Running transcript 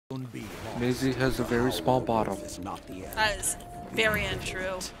Maisie has a very small bottom. That is very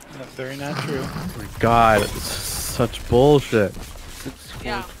untrue. That's very not true. Oh my god, it's such bullshit.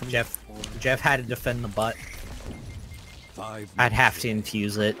 Yeah. Jeff had to defend the butt. I'd have to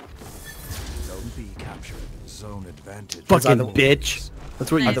infuse it. Zone B captured. Zone advantage. Fucking bitch.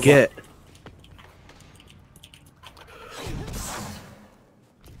 That's what you get.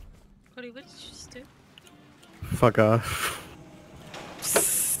 Kody, what did you just do? Fuck off.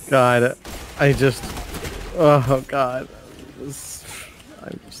 God, I just... Oh god.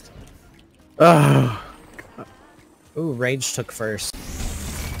 I'm just... Oh. Ooh, Rage took first.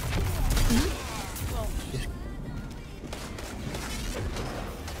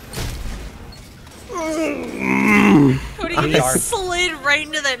 Kody, you slid right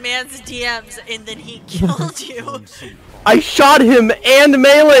into that man's DMs and then he killed you. I shot him and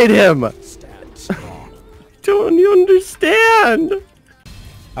meleeed him! Don't you understand?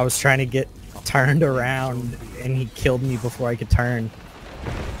 I was trying to get turned around and he killed me before I could turn.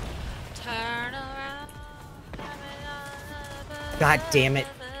 Turn around. God damn it.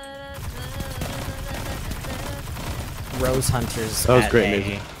 Rose Hunters. That was at great, A.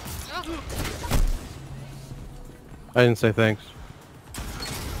 Maisie. I didn't say thanks.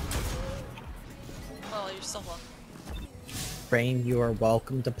 Oh, you're so welcome. Brain, you are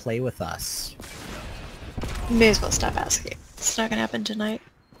welcome to play with us. May as well stop asking. It's not gonna happen tonight.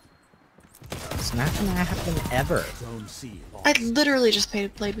 It's not gonna happen ever. I literally just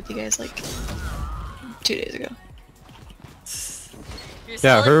played with you guys like 2 days ago.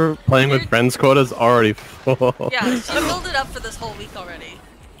 Yeah, her playing with friends quota is already full. Yeah, she filled it up for this whole week already.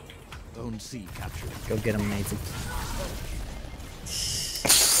 Zone C captured. Go get him, Maisie.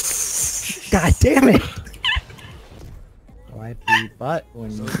 God damn it! Why be butt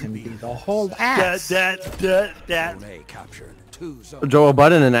when you can be the whole ass? Zone A captured. 2 zone. Joe, a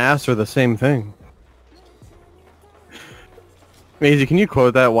butt and an ass are the same thing. Maisie, can you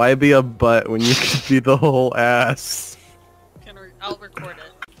quote that? Why be a butt when you can be the whole ass? I'll record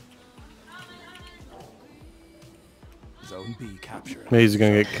it. Zone B captured. Maisie's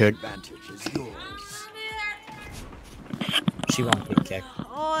gonna get kicked. Advantage is yours. She won't get kicked.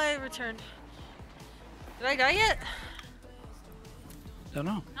 Oh, I returned. Did I die yet? Don't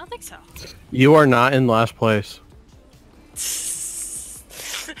know. I don't think so. You are not in last place.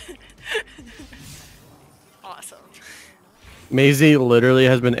 Awesome. Maisie literally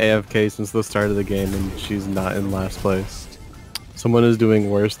has been AFK since the start of the game and she's not in last place. Someone is doing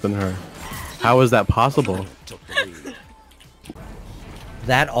worse than her. How is that possible?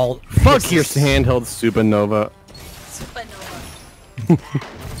 That all. Fuck your handheld supernova. Supernova.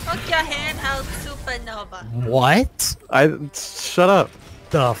 Fuck your handheld supernova. What? Shut up.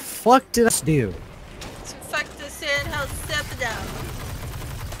 The fuck did I do? Fuck this handheld supernova.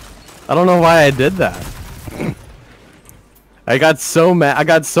 I don't know why I did that. I got so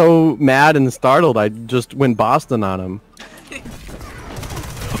mad and startled. I just went Boston on him.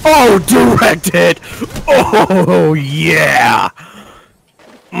 Oh, direct hit! Oh yeah!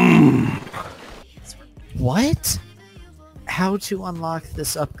 What? How to unlock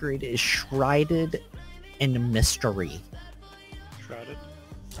this upgrade is shrouded in mystery. Shrouded.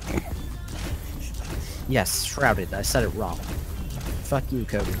 Yes, shrouded. I said it wrong. Fuck you,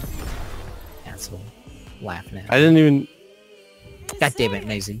 Kody. Asshole. Laughing at me. I didn't even. God damn it,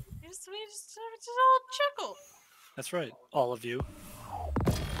 Maisie. We just all chuckle. That's right. All of you.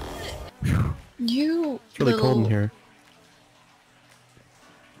 You It's really cold in here.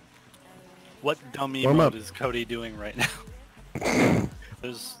 What dumb Warm up. emote is Kody doing right now?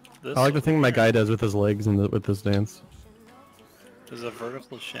 There's this. I like the thing my guy does with his legs and with this dance. There's a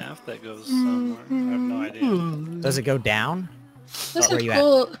vertical shaft that goes somewhere. I have no idea. Does it go down? Those Where are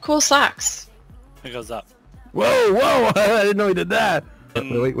you cool socks. It goes up. Whoa, whoa! I didn't know he did that.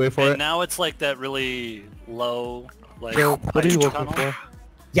 And, Wait for and it. now it's like that really low, like. Joe, what are you pipe looking tunnel. for?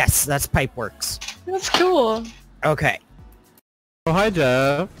 Yes, that's Pipeworks. That's cool. Okay. Oh, hi,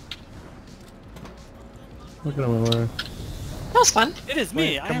 Jeff. Look at him over there. That was fun. It is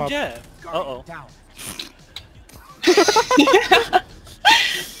me. I am up. Jeff. Uh-oh.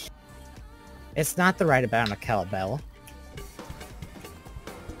 It's not the right amount of cowbell.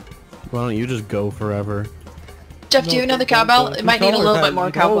 Why don't you just go forever? Jeff, do you have another cowbell? It might need a little bit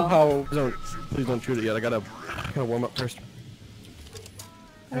more cowbell. Please don't shoot it yet. I gotta warm up first.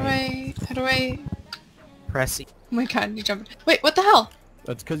 How do I... Press E. Oh my god, you jumped. Wait, what the hell?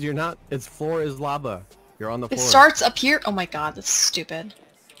 That's because you're not. Its floor is lava. You're on the It floor. starts up here? Oh my god, that's stupid.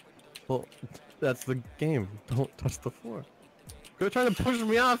 Well, that's the game. Don't touch the floor. You're trying to push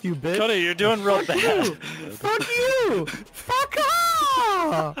me off, you bitch. Kody, you're doing real bad. Fuck you! Fuck off!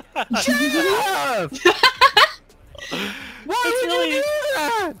 No! Jeff! Why It's would really- you do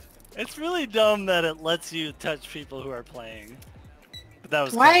that? It's really dumb that it lets you touch people who are playing. But that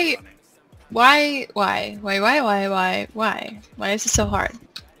was Why- kinda funny. Why is it so hard?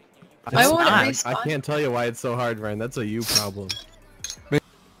 Why It's won't it not. respawn? I can't tell you why it's so hard, Ryan. That's a you problem.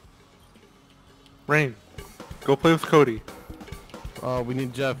 Rain, go play with Cody. Oh, we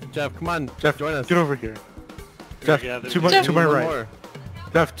need Jeff. Jeff, come on. Jeff, join us. get over here. Jeff, Yeah, there's to my Jeff. to my One right. more.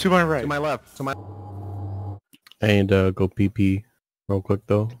 Jeff, to my right. To my left. To my. And go pee pee real quick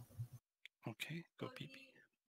though. Okay, go peep.